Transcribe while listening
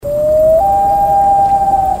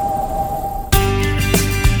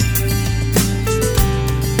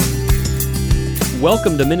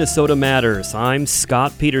Welcome to Minnesota Matters. I'm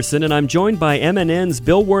Scott Peterson, and I'm joined by MNN's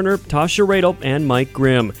Bill Werner, Tasha Radel, and Mike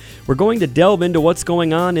Grimm. We're going to delve into what's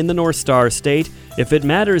going on in the North Star State. If it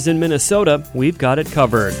matters in Minnesota, we've got it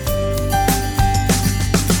covered.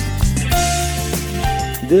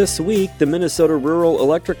 This week, the Minnesota Rural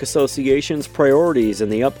Electric Association's priorities in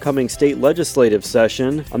the upcoming state legislative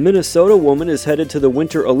session. A Minnesota woman is headed to the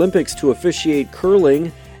Winter Olympics to officiate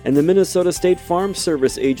curling, and the Minnesota State Farm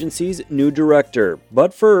Service Agency's new director.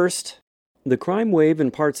 But first, the crime wave in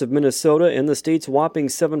parts of Minnesota and the state's whopping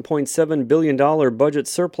 $7.7 billion budget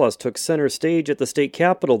surplus took center stage at the state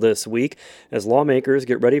capitol this week as lawmakers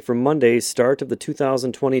get ready for Monday's start of the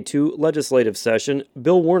 2022 legislative session.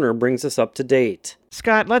 Bill Werner brings us up to date.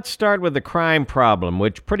 Scott, let's start with the crime problem,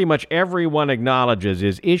 which pretty much everyone acknowledges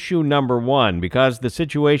is issue number one because the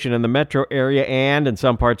situation in the metro area and in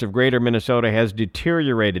some parts of greater Minnesota has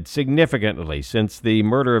deteriorated significantly since the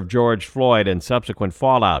murder of George Floyd and subsequent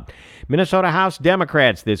fallout. Minnesota House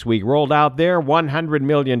Democrats this week rolled out their $100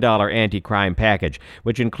 million anti-crime package,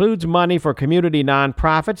 which includes money for community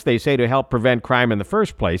nonprofits, they say, to help prevent crime in the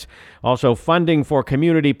first place, also funding for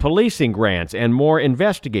community policing grants and more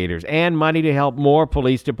investigators, and money to help more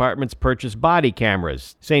police departments purchase body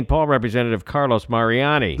cameras. St. Paul Representative Carlos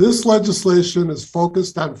Mariani. This legislation is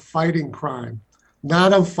focused on fighting crime,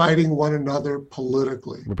 not on fighting one another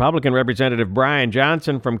politically. Republican Representative Brian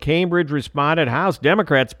Johnson from Cambridge responded House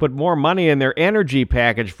Democrats put more money in their energy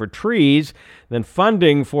package for trees than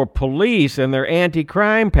funding for police and their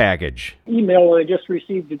anti-crime package. Email I just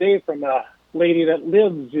received today from a lady that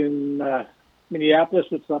lives in Minneapolis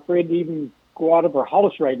that's afraid to even go out of her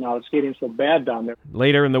house right now. It's getting so bad down there.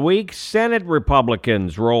 Later in the week, Senate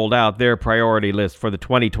Republicans rolled out their priority list for the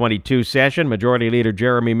 2022 session. Majority Leader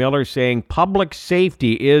Jeremy Miller saying public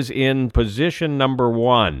safety is in position number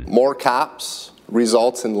one. More cops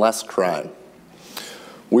results in less crime.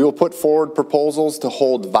 We will put forward proposals to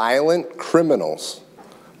hold violent criminals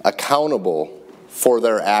accountable for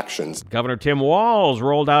their actions. Governor Tim Walz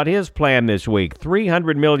rolled out his plan this week.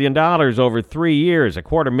 $300 million over 3 years,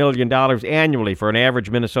 $250,000 annually for an average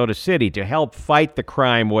Minnesota city to help fight the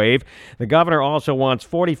crime wave. The governor also wants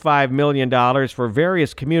 $45 million for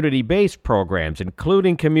various community-based programs,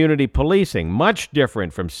 including community policing, much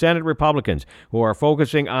different from Senate Republicans, who are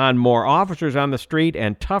focusing on more officers on the street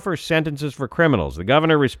and tougher sentences for criminals. The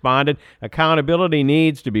governor responded, accountability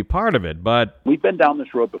needs to be part of it, but we've been down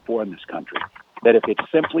this road before in this country. That if it's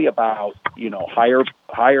simply about,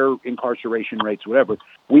 higher incarceration rates, whatever,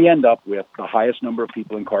 we end up with the highest number of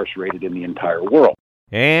people incarcerated in the entire world.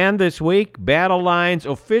 And this week, battle lines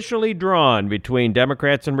officially drawn between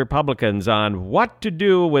Democrats and Republicans on what to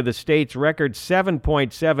do with the state's record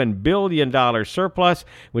 $7.7 billion surplus,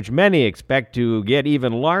 which many expect to get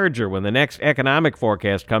even larger when the next economic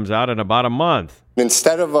forecast comes out in about a month.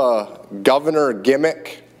 Instead of a governor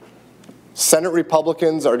gimmick, Senate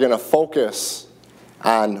Republicans are going to focus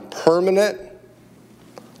on permanent,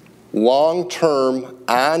 long-term,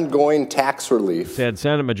 ongoing tax relief. Said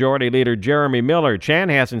Senate Majority Leader Jeremy Miller.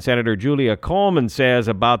 Chanhassen Senator Julia Coleman says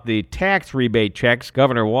about the tax rebate checks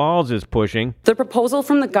Governor Walz is pushing. The proposal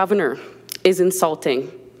from the governor is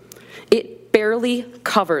insulting. It barely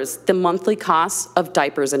covers the monthly costs of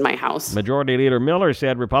diapers in my house. Majority Leader Miller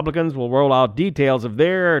said Republicans will roll out details of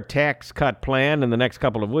their tax cut plan in the next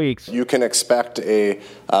couple of weeks. You can expect a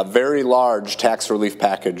very large tax relief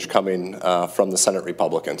package coming from the Senate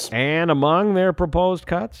Republicans. And among their proposed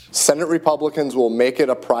cuts? Senate Republicans will make it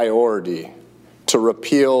a priority to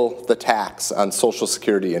repeal the tax on Social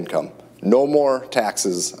Security income. No more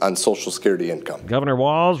taxes on Social Security income. Governor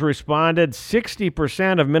Walz responded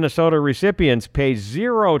 60% of Minnesota recipients pay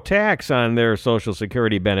zero tax on their Social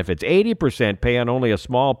Security benefits. 80% pay on only a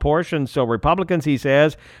small portion. So Republicans, he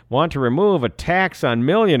says, want to remove a tax on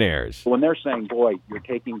millionaires. When they're saying, boy, you're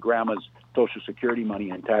taking grandma's Social Security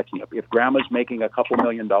money and taxing it. If grandma's making a couple $1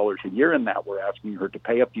 million a year in that, we're asking her to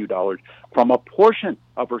pay a few dollars from a portion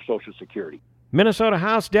of her Social Security. Minnesota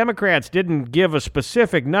House Democrats didn't give a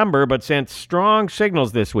specific number, but sent strong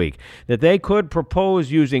signals this week that they could propose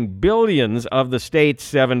using billions of the state's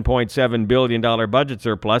 $7.7 billion budget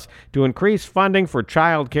surplus to increase funding for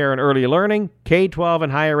child care and early learning, K-12,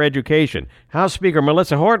 and higher education. House Speaker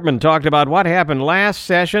Melissa Hortman talked about what happened last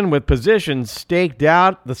session with positions staked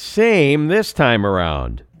out the same this time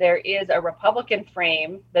around. There is a Republican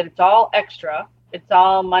frame that it's all extra. It's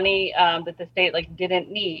all money that the state didn't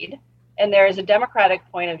need. And there is a Democratic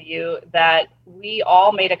point of view that we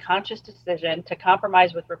all made a conscious decision to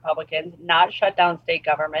compromise with Republicans, not shut down state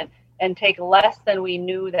government, and take less than we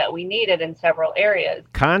knew that we needed in several areas.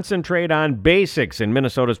 Concentrate on basics in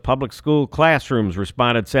Minnesota's public school classrooms,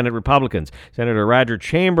 responded Senate Republicans. Senator Roger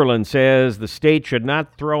Chamberlain says the state should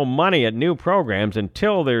not throw money at new programs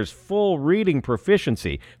until there's full reading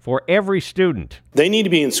proficiency for every student. They need to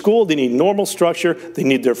be in school. They need normal structure. They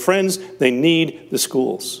need their friends. They need the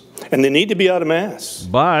schools. And they need to be out of masks.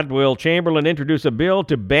 But will Chamberlain introduce a bill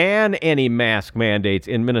to ban any mask mandates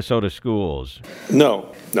in Minnesota schools?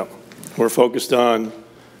 No. We're focused on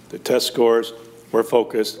the test scores. We're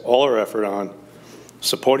focused all our effort on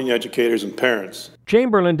supporting educators and parents.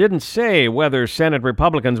 Chamberlain didn't say whether Senate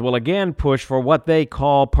Republicans will again push for what they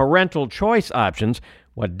call parental choice options,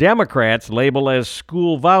 what Democrats label as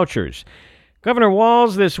school vouchers. Governor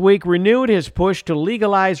Walz this week renewed his push to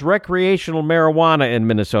legalize recreational marijuana in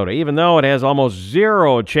Minnesota, even though it has almost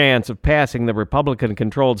zero chance of passing the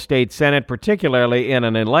Republican-controlled state Senate, particularly in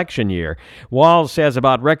an election year. Walz says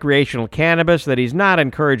about recreational cannabis that he's not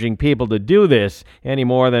encouraging people to do this any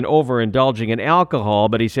more than overindulging in alcohol,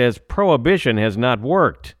 but he says prohibition has not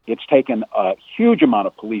worked. It's taken a huge amount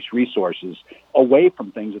of police resources away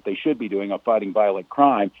from things that they should be doing of fighting violent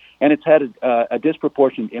crime, and it's had a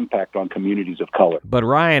disproportionate impact on communities of color. But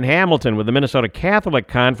Ryan Hamilton with the Minnesota Catholic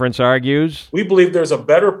Conference argues, we believe there's a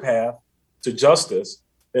better path to justice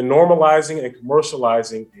than normalizing and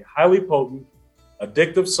commercializing a highly potent,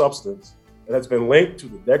 addictive substance that has been linked to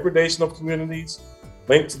the degradation of communities,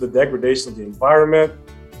 linked to the degradation of the environment,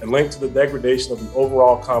 and linked to the degradation of the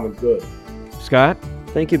overall common good. Scott?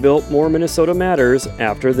 Thank you, Bill. More Minnesota Matters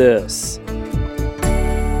after this.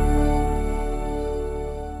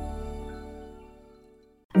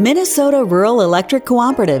 Minnesota Rural Electric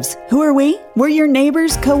Cooperatives. Who are we? We're your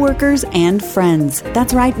neighbors, coworkers, and friends.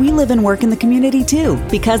 That's right, we live and work in the community too.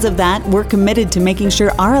 Because of that, we're committed to making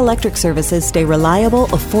sure our electric services stay reliable,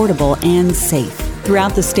 affordable, and safe.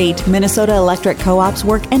 Throughout the state, Minnesota electric co-ops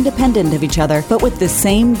work independent of each other, but with the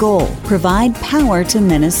same goal: provide power to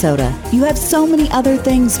Minnesota. You have so many other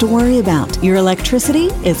things to worry about. Your electricity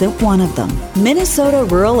isn't one of them. Minnesota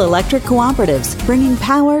Rural Electric Cooperatives, bringing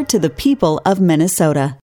power to the people of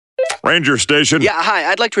Minnesota. Ranger Station. Yeah, hi.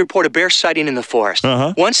 I'd like to report a bear sighting in the forest.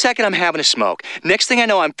 1 second, I'm having a smoke. Next thing I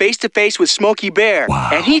know, I'm face-to-face with Smokey Bear. Wow.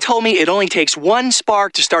 And he told me it only takes one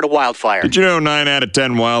spark to start a wildfire. Did you know 9 out of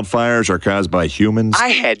 10 wildfires are caused by humans? I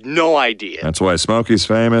had no idea. That's why Smokey's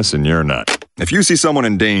famous and you're not. If you see someone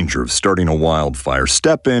in danger of starting a wildfire,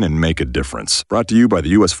 step in and make a difference. Brought to you by the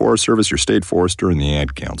U.S. Forest Service, your state forester, and the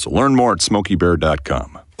Ad Council. Learn more at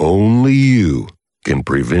smokeybear.com. Only you can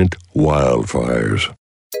prevent wildfires.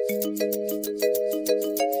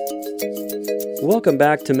 Welcome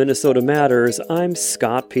back to Minnesota Matters. I'm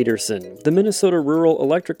Scott Peterson. The Minnesota Rural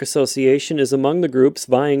Electric Association is among the groups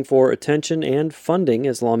vying for attention and funding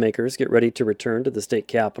as lawmakers get ready to return to the state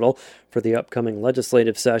capitol for the upcoming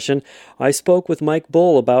legislative session. I spoke with Mike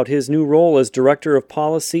Bull about his new role as Director of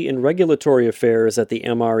Policy and Regulatory Affairs at the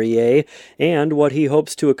MREA and what he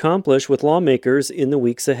hopes to accomplish with lawmakers in the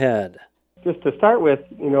weeks ahead. Just to start with,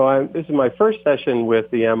 this is my first session with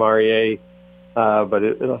the MREA. But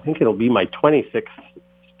I think it'll be my 26th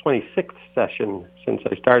session since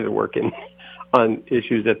I started working on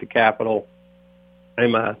issues at the Capitol.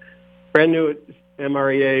 I'm brand new at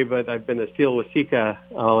MREA, but I've been a Steel-Waseca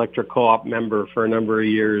electric co-op member for a number of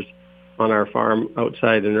years on our farm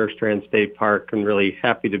outside in Nerstrand State Park, and really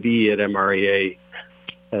happy to be at MREA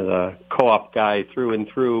as a co-op guy through and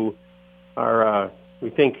through. We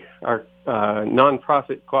think our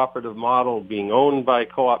nonprofit cooperative model, being owned by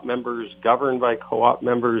co-op members, governed by co-op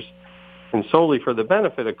members, and solely for the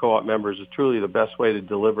benefit of co-op members, is truly the best way to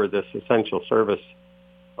deliver this essential service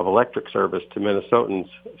of electric service to Minnesotans,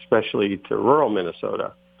 especially to rural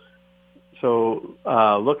Minnesota. So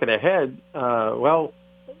looking ahead, as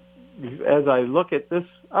I look at this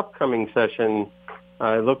upcoming session,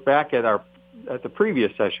 I look back at the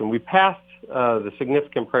previous session. We passed the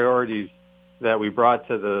significant priorities that we brought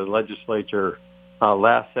to the legislature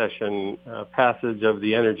last session, passage of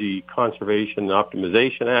the Energy Conservation and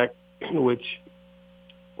Optimization Act, which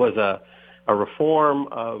was a reform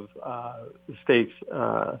of the state's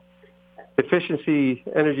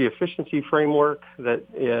energy efficiency framework that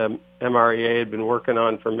MREA had been working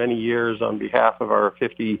on for many years on behalf of our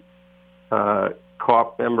 50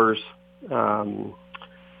 co-op members.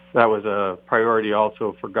 That was a priority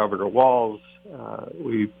also for Governor Walz.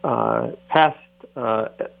 We passed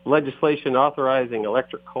legislation authorizing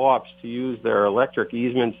electric co-ops to use their electric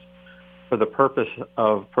easements for the purpose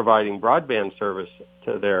of providing broadband service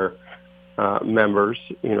to their members.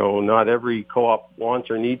 Not every co-op wants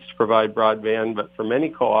or needs to provide broadband, but for many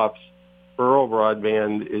co-ops, rural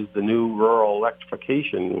broadband is the new rural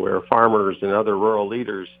electrification, where farmers and other rural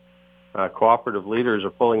leaders, cooperative leaders, are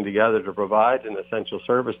pulling together to provide an essential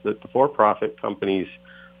service that the for-profit companies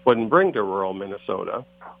wouldn't bring to rural Minnesota.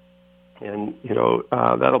 And,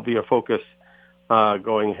 that'll be a focus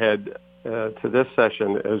going ahead to this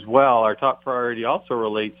session as well. Our top priority also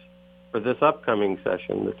relates for this upcoming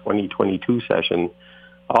session, the 2022 session,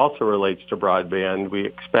 also relates to broadband. We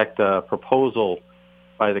expect a proposal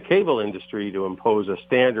by the cable industry to impose a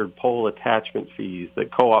standard pole attachment fees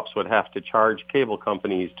that co-ops would have to charge cable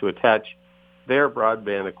companies to attach their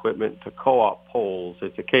broadband equipment to co-op poles.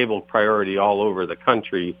 It's a cable priority all over the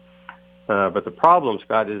country. But the problem,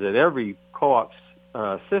 Scott, is that every co-op's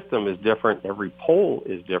system is different, every pole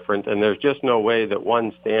is different, and there's just no way that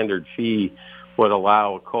one standard fee would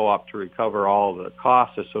allow a co-op to recover all the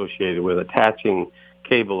costs associated with attaching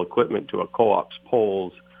cable equipment to a co-op's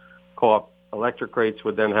poles. Co-op electric rates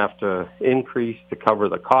would then have to increase to cover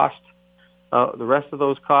the cost. The rest of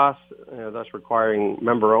those costs, thus requiring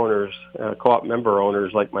member owners, co-op member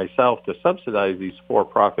owners like myself, to subsidize these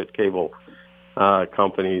for-profit cable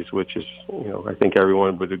companies, which is, I think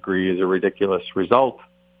everyone would agree is a ridiculous result.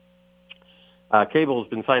 Cable has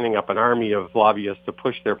been signing up an army of lobbyists to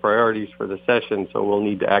push their priorities for the session, so we'll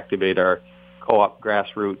need to activate our co-op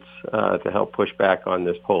grassroots to help push back on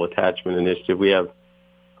this pole attachment initiative. We have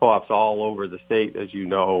co-ops all over the state, as you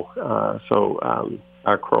know, so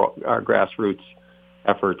our grassroots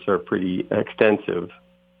efforts are pretty extensive.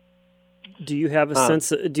 Do you have a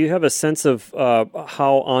sense? Do you have a sense of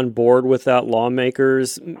how on board with that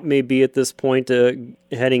lawmakers may be at this point,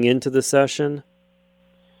 heading into the session?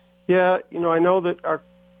 Yeah, I know that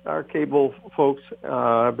our cable folks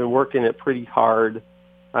have been working it pretty hard.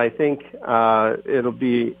 I think it'll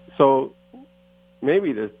be so.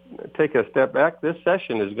 Maybe to take a step back, this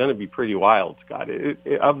session is going to be pretty wild, Scott.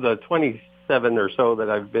 Of the 27 or so that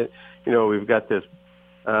I've been, we've got this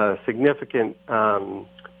significant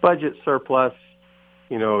budget surplus.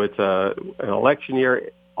 It's an election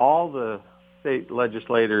year. All the state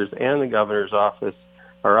legislators and the governor's office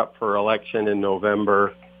are up for election in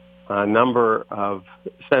November. A number of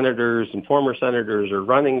senators and former senators are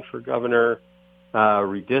running for governor.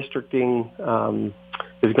 Redistricting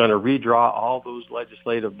is going to redraw all those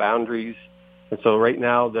legislative boundaries. And so right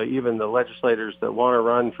now, even the legislators that want to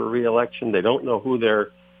run for re-election, they don't know who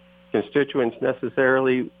their constituents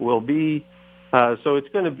necessarily will be. So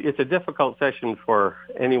it's a difficult session for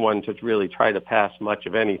anyone to really try to pass much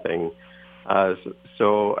of anything.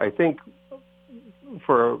 So I think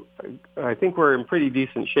we're in pretty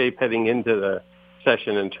decent shape heading into the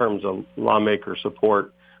session in terms of lawmaker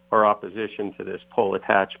support or opposition to this pole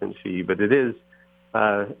attachment fee. But it is,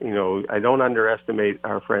 I don't underestimate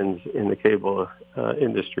our friends in the cable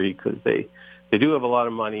industry, because they do have a lot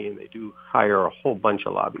of money and they do hire a whole bunch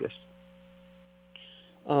of lobbyists.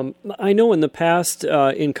 I know in the past,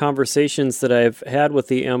 in conversations that I've had with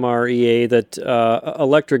the MREA, that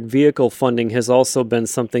electric vehicle funding has also been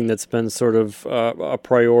something that's been sort of a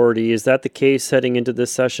priority. Is that the case heading into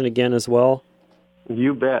this session again as well?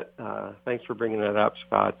 You bet. Thanks for bringing that up,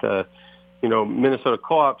 Scott. Minnesota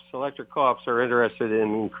co-ops, electric co-ops, are interested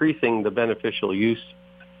in increasing the beneficial use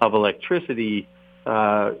of electricity,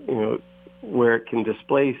 where it can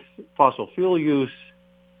displace fossil fuel use,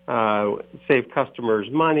 save customers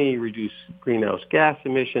money, reduce greenhouse gas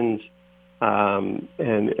emissions,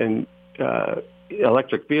 and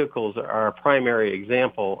electric vehicles are a primary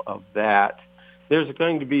example of that. There's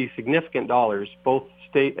going to be significant dollars, both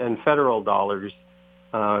state and federal dollars,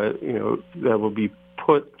 that will be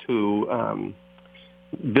put to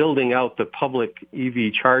building out the public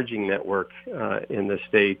EV charging network in the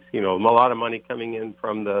state. A lot of money coming in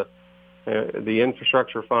from the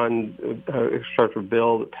infrastructure fund, infrastructure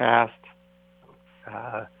bill that passed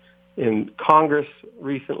in Congress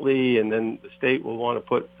recently, and then the state will want to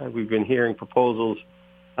put, we've been hearing proposals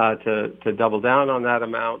to double down on that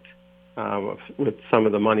amount with some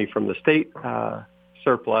of the money from the state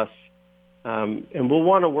surplus. And we'll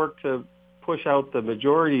want to work to push out the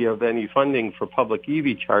majority of any funding for public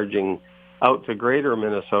EV charging out to greater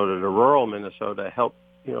Minnesota, to rural Minnesota,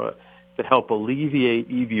 to help alleviate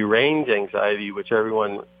EV range anxiety, which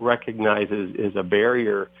everyone recognizes is a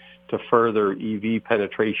barrier to further EV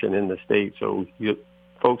penetration in the state. So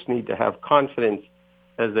folks need to have confidence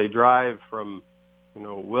as they drive from,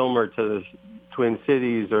 Wilmer to the Twin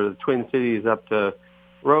Cities, or the Twin Cities up to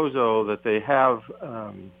Roseau, that they have,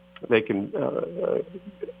 they can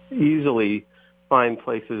easily find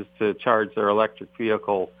places to charge their electric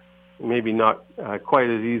vehicle. Maybe not quite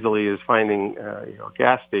as easily as finding a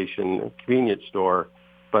gas station, a convenience store,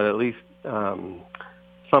 but at least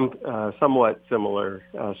somewhat similar,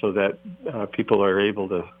 so that people are able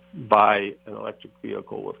to buy an electric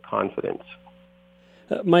vehicle with confidence.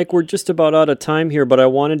 Mike, we're just about out of time here, but I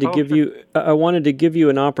wanted to give you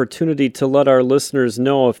an opportunity to let our listeners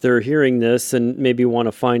know, if they're hearing this and maybe want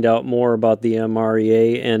to find out more about the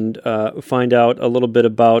MREA and find out a little bit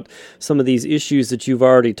about some of these issues that you've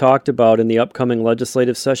already talked about in the upcoming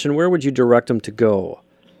legislative session. Where would you direct them to go?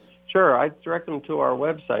 Sure, I direct them to our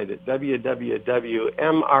website at www.mrea.org,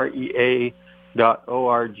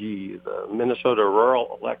 the Minnesota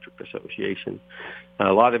Rural Electric Association.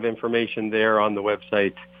 A lot of information there on the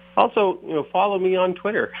website. Also, follow me on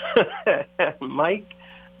Twitter, Mike_MREA.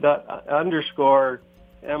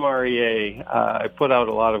 I put out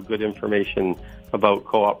a lot of good information about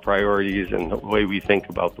co-op priorities and the way we think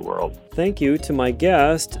about the world. Thank you to my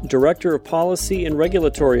guest, Director of Policy and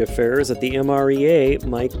Regulatory Affairs at the MREA,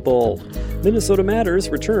 Mike Bull. Minnesota Matters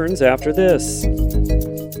returns after this.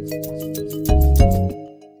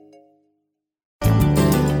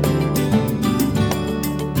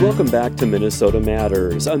 Welcome back to Minnesota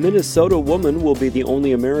Matters. A Minnesota woman will be the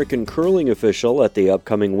only American curling official at the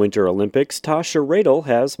upcoming Winter Olympics. Tasha Radel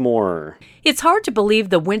has more. It's hard to believe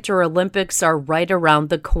the Winter Olympics are right around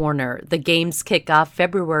the corner. The Games kick off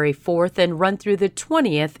February 4th and run through the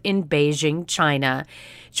 20th in Beijing, China.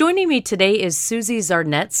 Joining me today is Susie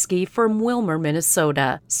Zarnetsky from Willmar,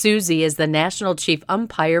 Minnesota. Susie is the National Chief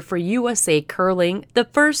Umpire for USA Curling, the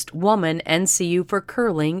first woman NCU for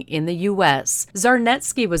curling in the U.S.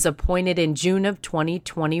 Zarnetsky was appointed in June of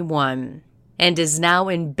 2021 and is now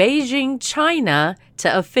in Beijing, China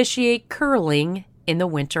to officiate curling in the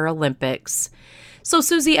Winter Olympics. So,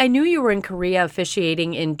 Susie, I knew you were in Korea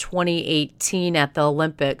officiating in 2018 at the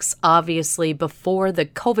Olympics, obviously before the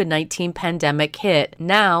COVID-19 pandemic hit.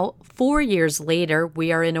 Now, 4 years later,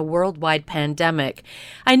 we are in a worldwide pandemic.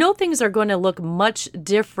 I know things are going to look much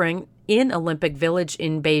different in Olympic Village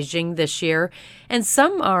in Beijing this year, and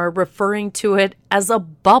some are referring to it as a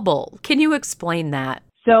bubble. Can you explain that?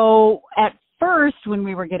 So, at first, when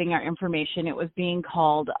we were getting our information, it was being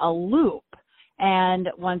called a loop. And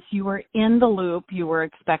once you were in the loop, you were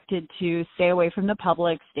expected to stay away from the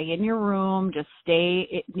public, stay in your room, just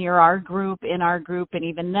stay near our group, in our group, and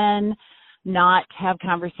even then not have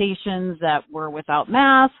conversations that were without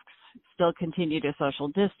masks, still continue to social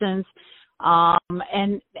distance.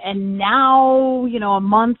 And now, a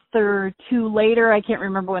month or two later, I can't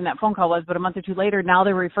remember when that phone call was, but a month or two later, now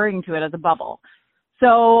they're referring to it as a bubble.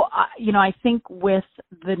 So, I think with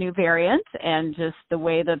the new variant and just the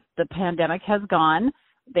way that the pandemic has gone,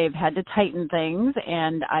 they've had to tighten things.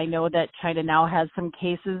 And I know that China now has some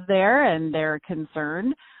cases there and they're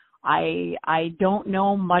concerned. I don't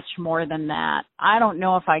know much more than that. I don't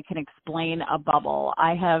know if I can explain a bubble.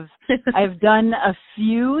 I've done a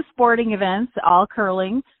few sporting events, all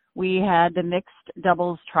curling. We had the mixed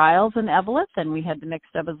doubles trials in Eveleth, and we had the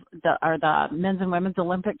mixed doubles, the men's and women's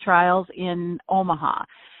Olympic trials in Omaha.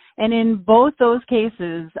 And in both those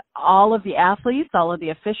cases, all of the athletes, all of the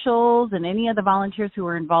officials, and any of the volunteers who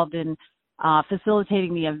were involved in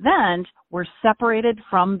facilitating the event were separated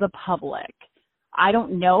from the public. I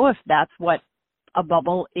don't know if that's what a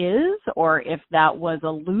bubble is or if that was a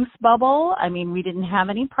loose bubble. I mean, we didn't have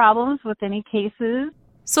any problems with any cases.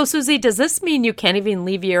 So, Susie, does this mean you can't even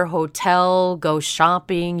leave your hotel, go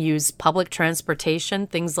shopping, use public transportation,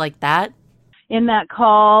 things like that? In that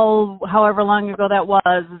call, however long ago that was,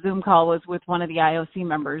 the Zoom call was with one of the IOC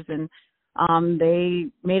members, and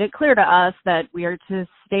they made it clear to us that we are to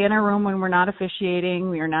stay in our room when we're not officiating,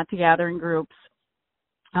 we are not to gather in groups.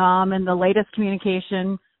 And the latest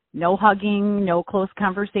communication, no hugging, no close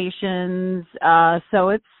conversations. So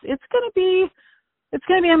it's going to be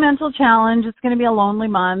a mental challenge. It's going to be a lonely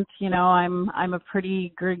month. I'm a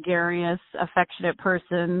pretty gregarious, affectionate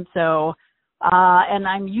person. So, and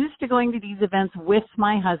I'm used to going to these events with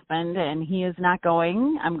my husband, and he is not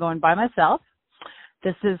going. I'm going by myself.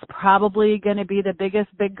 This is probably going to be the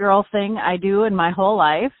biggest big girl thing I do in my whole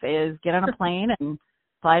life, is get on a plane and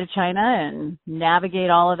fly to China and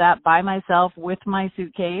navigate all of that by myself with my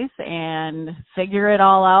suitcase and figure it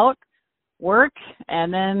all out, work,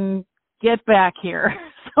 and then get back here.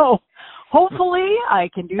 So hopefully I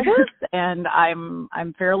can do this, and I'm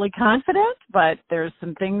fairly confident, but there's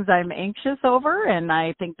some things I'm anxious over, and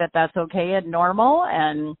I think that that's okay and normal,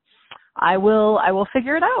 and I will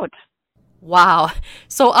figure it out. Wow.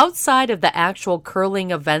 So outside of the actual curling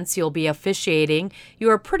events you'll be officiating, you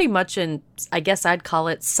are pretty much in, I guess I'd call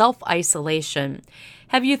it, self-isolation.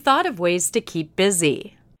 Have you thought of ways to keep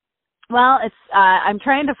busy? Well, I'm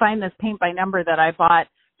trying to find this paint by number that I bought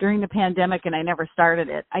during the pandemic, and I never started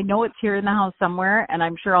it. I know it's here in the house somewhere, and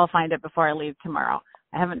I'm sure I'll find it before I leave tomorrow.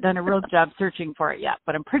 I haven't done a real job searching for it yet,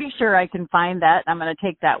 but I'm pretty sure I can find that. I'm going to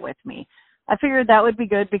take that with me. I figured that would be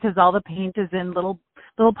good because all the paint is in little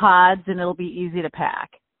pods and it'll be easy to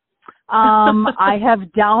pack. I have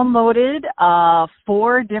downloaded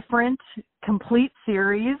 4 different complete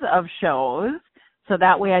series of shows, so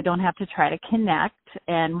that way I don't have to try to connect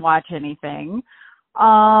and watch anything.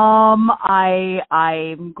 I'm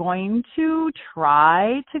going to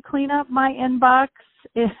try to clean up my inbox,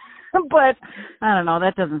 but I don't know,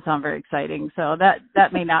 that doesn't sound very exciting, so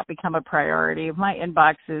that may not become a priority. My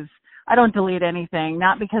inbox is, I don't delete anything,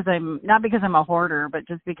 not because I'm a hoarder, but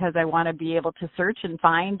just because I want to be able to search and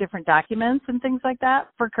find different documents and things like that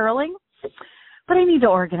for curling. But I need to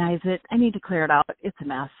organize it. I need to clear it out. It's a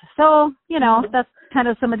mess. So, that's kind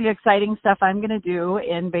of some of the exciting stuff I'm going to do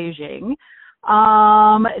in Beijing.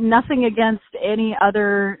 Nothing against any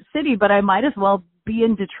other city, but I might as well be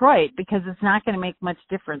in Detroit because it's not going to make much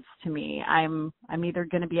difference to me. I'm either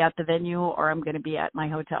going to be at the venue or I'm going to be at my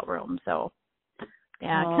hotel room. So,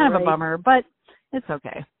 yeah, kind of a bummer, but it's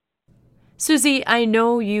okay. Susie, I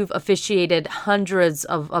know you've officiated hundreds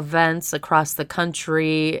of events across the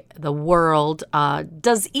country, the world.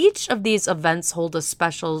 Does each of these events hold a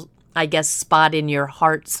special, spot in your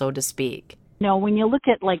heart, so to speak? When you look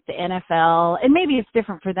at like the NFL, and maybe it's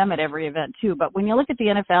different for them at every event too, but when you look at the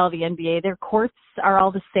NFL, the NBA, their courts are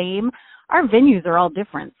all the same. Our venues are all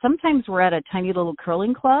different. Sometimes we're at a tiny little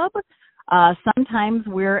curling club. Sometimes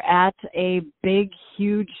we're at a big,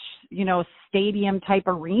 huge, stadium type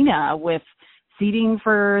arena with seating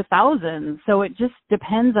for thousands. So it just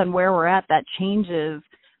depends on where we're at. That changes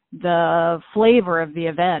the flavor of the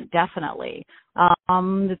event, definitely.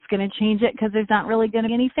 It's going to change it because there's not really going to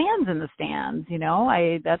be any fans in the stands.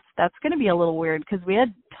 That's going to be a little weird because we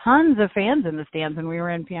had tons of fans in the stands when we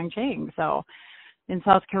were in Pyeongchang, so in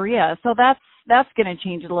South Korea. So that's going to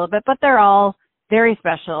change it a little bit, but they're all very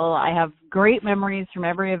special. I have great memories from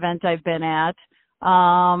every event I've been at.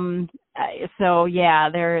 So yeah,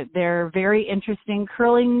 they're very interesting.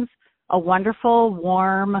 Curling's a wonderful,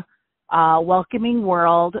 warm, welcoming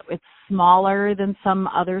world. It's smaller than some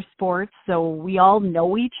other sports, so we all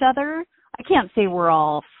know each other. I can't say we're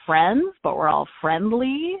all friends, but we're all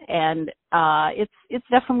friendly, and it's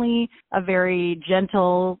definitely a very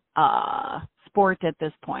gentle sport at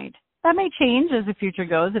this point. That may change as the future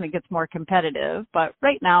goes and it gets more competitive, but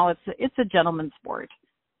right now it's a gentleman's sport,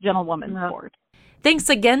 gentlewoman's sport. Thanks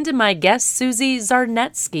again to my guest, Susie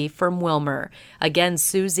Zarnetsky from Willmar. Again,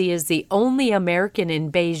 Susie is the only American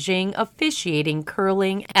in Beijing officiating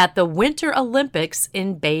curling at the Winter Olympics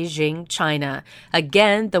in Beijing, China.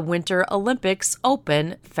 Again, the Winter Olympics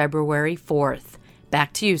open February 4th.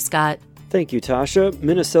 Back to you, Scott. Thank you, Tasha.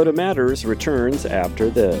 Minnesota Matters returns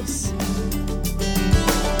after this.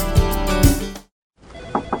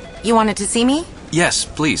 You wanted to see me? Yes,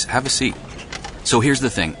 please, have a seat. So here's the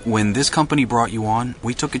thing. When this company brought you on,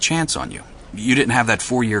 we took a chance on you. You didn't have that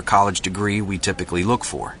 4-year college degree we typically look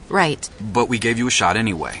for. Right. But we gave you a shot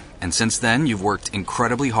anyway. And since then, you've worked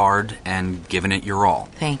incredibly hard and given it your all.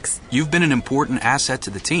 Thanks. You've been an important asset to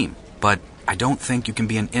the team, but I don't think you can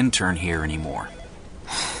be an intern here anymore.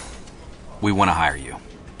 We want to hire you.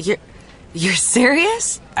 You're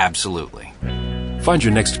serious? Absolutely. Find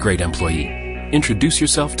your next great employee. Introduce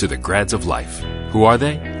yourself to the Grads of Life. Who are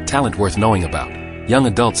they? Talent worth knowing about. Young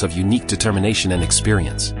adults of unique determination and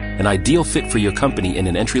experience. An ideal fit for your company in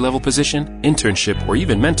an entry-level position, internship, or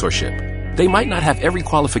even mentorship. They might not have every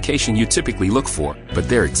qualification you typically look for, but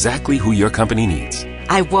they're exactly who your company needs.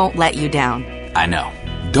 I won't let you down. I know.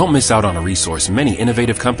 Don't miss out on a resource many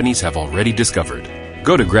innovative companies have already discovered.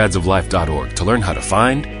 Go to gradsoflife.org to learn how to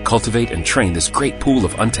find, cultivate, and train this great pool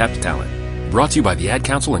of untapped talent. Brought to you by the Ad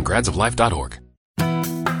Council and gradsoflife.org.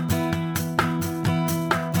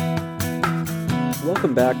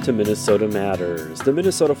 Welcome back to Minnesota Matters. The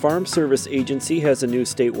Minnesota Farm Service Agency has a new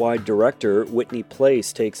statewide director. Whitney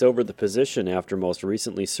Place takes over the position after most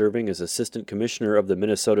recently serving as Assistant Commissioner of the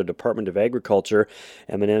Minnesota Department of Agriculture.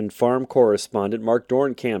 M&N Farm correspondent Mark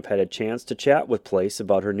Dornkamp had a chance to chat with Place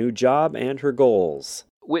about her new job and her goals.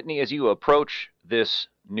 Whitney, as you approach this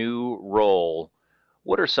new role,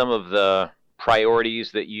 what are some of the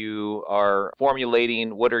priorities that you are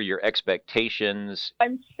formulating? What are your expectations?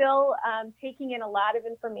 I'm still taking in a lot of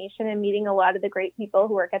information and meeting a lot of the great people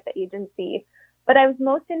who work at the agency. But I was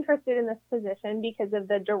most interested in this position because of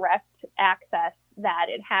the direct access that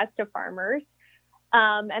it has to farmers.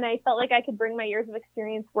 And I felt like I could bring my years of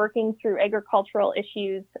experience working through agricultural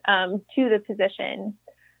issues to the position.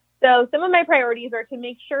 So some of my priorities are to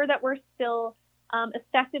make sure that we're still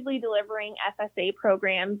effectively delivering FSA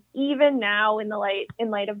programs, even now in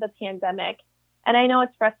light of the pandemic, And I know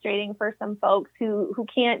it's frustrating for some folks who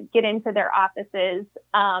can't get into their offices,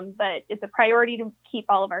 but it's a priority to keep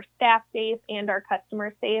all of our staff safe and our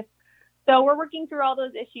customers safe. So we're working through all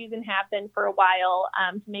those issues and have been for a while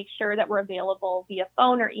to make sure that we're available via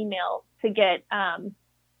phone or email to get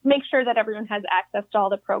make sure that everyone has access to all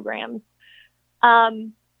the programs.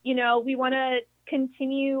 We want to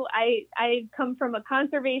continue. I come from a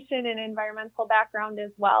conservation and environmental background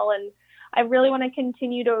as well, and I really want to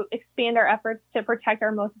continue to expand our efforts to protect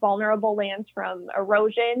our most vulnerable lands from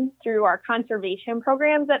erosion through our conservation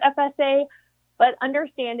programs at FSA, but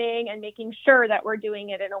understanding and making sure that we're doing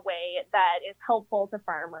it in a way that is helpful to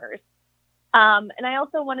farmers. And I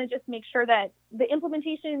also want to just make sure that the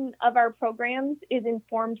implementation of our programs is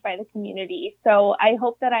informed by the community. So I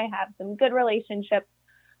hope that I have some good relationships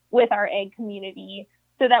with our ag community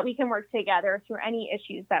so that we can work together through any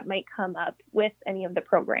issues that might come up with any of the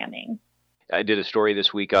programming. I did a story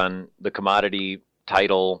this week on the commodity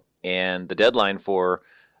title, and the deadline for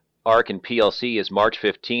ARC and PLC is March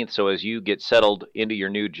 15th. So as you get settled into your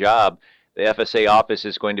new job, the FSA office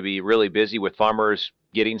is going to be really busy with farmers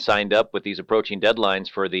getting signed up with these approaching deadlines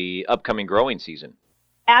for the upcoming growing season.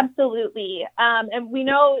 Absolutely. And we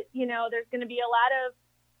know, there's going to be a lot of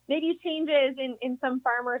maybe changes in some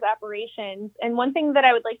farmers' operations. And one thing that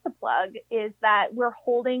I would like to plug is that we're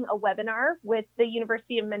holding a webinar with the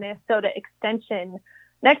University of Minnesota Extension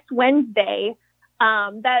next Wednesday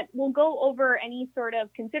that will go over any sort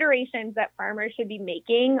of considerations that farmers should be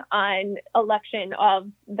making on election of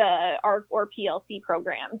the ARC or PLC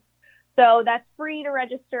programs. So that's free to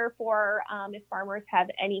register for if farmers have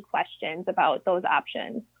any questions about those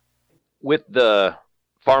options. With the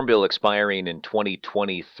Farm Bill expiring in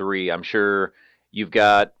 2023, I'm sure you've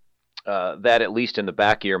got that at least in the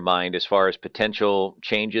back of your mind as far as potential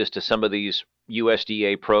changes to some of these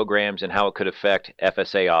USDA programs and how it could affect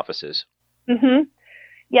FSA offices. Mm-hmm.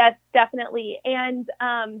 Yes, definitely. And,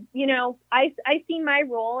 I see my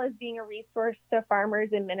role as being a resource to farmers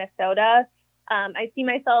in Minnesota. I see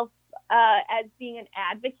myself as being an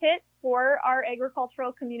advocate for our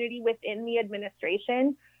agricultural community within the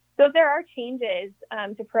administration. So if there are changes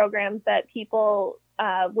to programs that people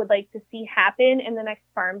would like to see happen in the next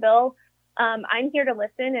Farm Bill, I'm here to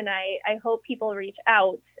listen, and I hope people reach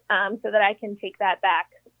out so that I can take that back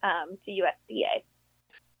to USDA.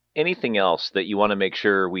 Anything else that you want to make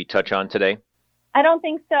sure we touch on today? I don't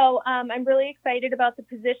think so. I'm really excited about the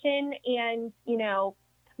position, and,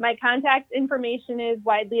 my contact information is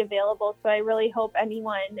widely available, so I really hope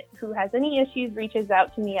anyone who has any issues reaches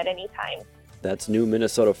out to me at any time. That's new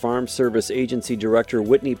Minnesota Farm Service Agency Director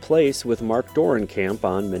Whitney Place with Mark Dorenkamp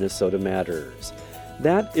on Minnesota Matters.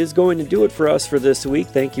 That is going to do it for us for this week.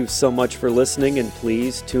 Thank you so much for listening, and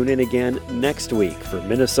please tune in again next week for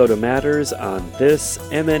Minnesota Matters on this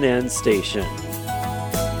MNN station.